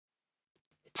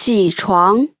起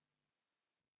床。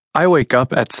I wake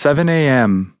up at 7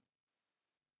 a.m.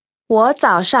 我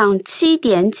早上7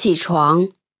点起床。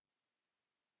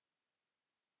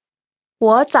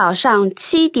我早上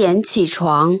7点起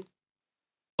床。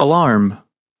Alarm.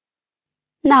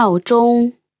 闹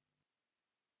钟。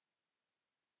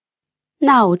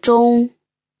闹钟。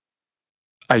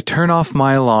I turn off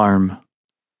my alarm.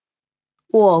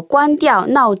 我关掉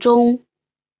闹钟。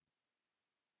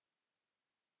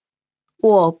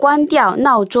我关掉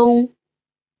闹钟。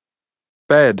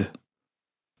Bed.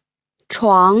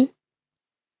 床。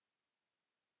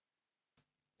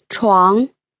床。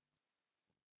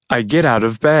I get out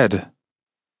of bed.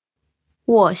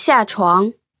 我下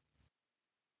床。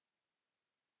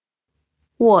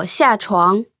我下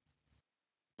床。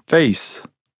Face.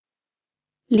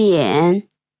 脸。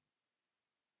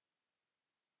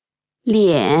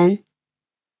脸。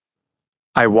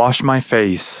I wash my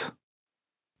face.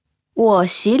 我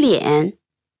洗脸。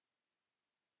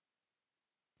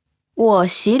我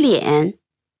洗脸。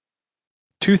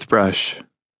Toothbrush.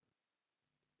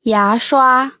 牙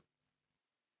刷。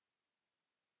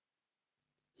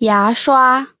牙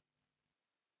刷。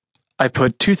I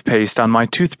put toothpaste on my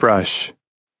toothbrush.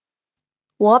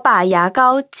 我把牙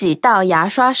膏挤到牙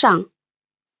刷上。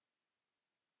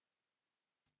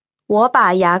我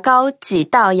把牙膏挤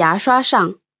到牙刷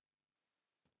上。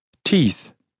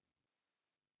Teeth.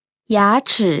 牙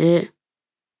齿。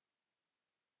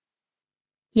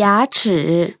牙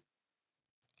齿。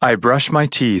I brush my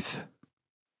teeth.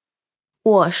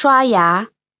 我刷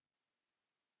牙。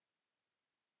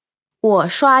我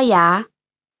刷牙。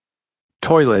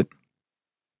Toilet.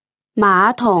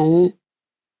 马桶。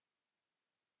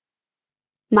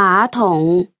马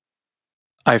桶。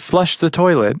I flush the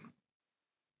toilet.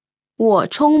 我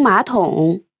冲马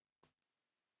桶。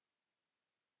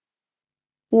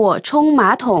我冲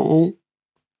马桶。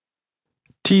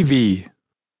TV.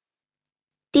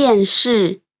 电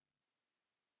视。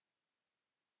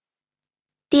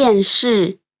电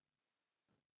视。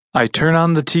I turn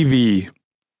on the TV.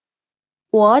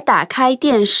 我打开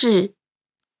电视。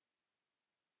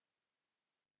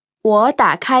我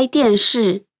打开电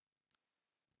视。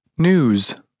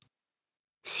News.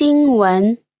 新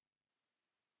闻。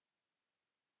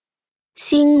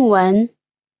新闻。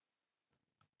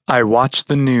I watch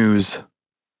the news.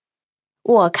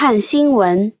 我看新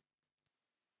闻。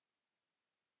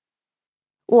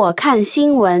我看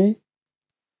新闻。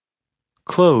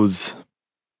Clothes.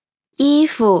 衣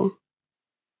服。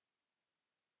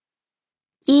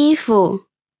衣服。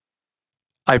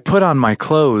I put on my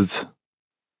clothes.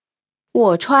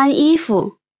 我穿衣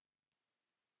服。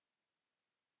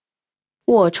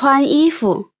我穿衣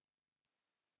服。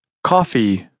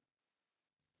Coffee.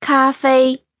 咖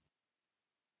啡。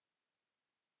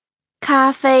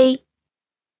咖啡。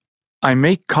I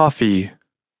make coffee.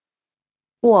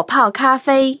 我泡咖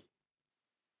啡。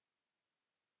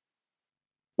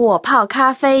我泡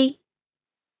咖啡。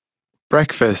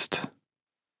Breakfast.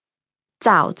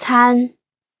 早餐。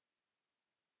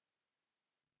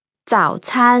早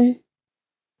餐。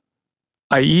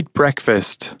I eat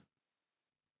breakfast.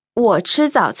 我吃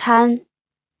早餐。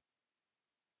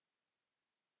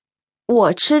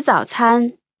我吃早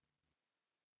餐。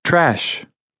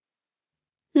Trash.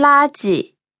 垃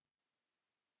圾。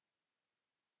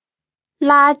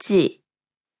垃圾。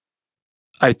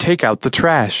I take out the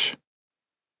trash.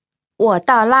 我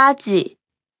倒垃圾。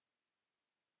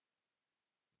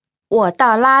我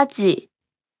倒垃圾。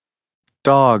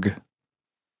Dog.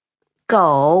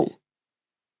 狗。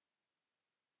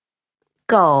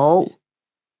狗。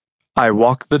I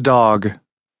walk the dog.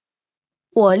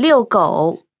 我遛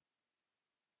狗。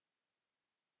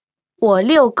我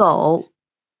遛狗。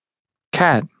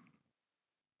Cat.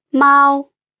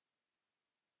 猫。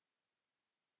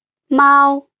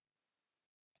猫。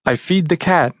I feed the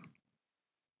cat.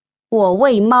 我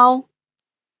喂猫。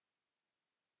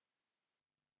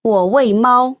我喂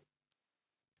猫。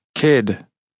Kid.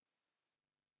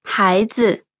 孩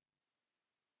子。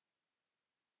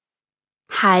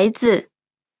孩子。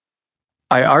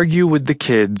I argue with the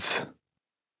kids.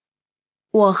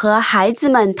 我和孩子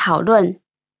们讨论。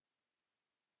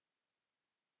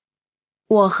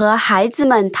我和孩子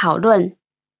们讨论。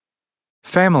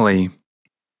Family.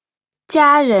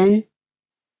 家人。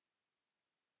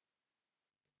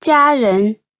家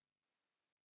人。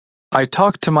I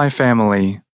talk to my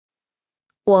family.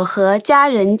 我和家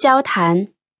人交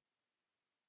谈。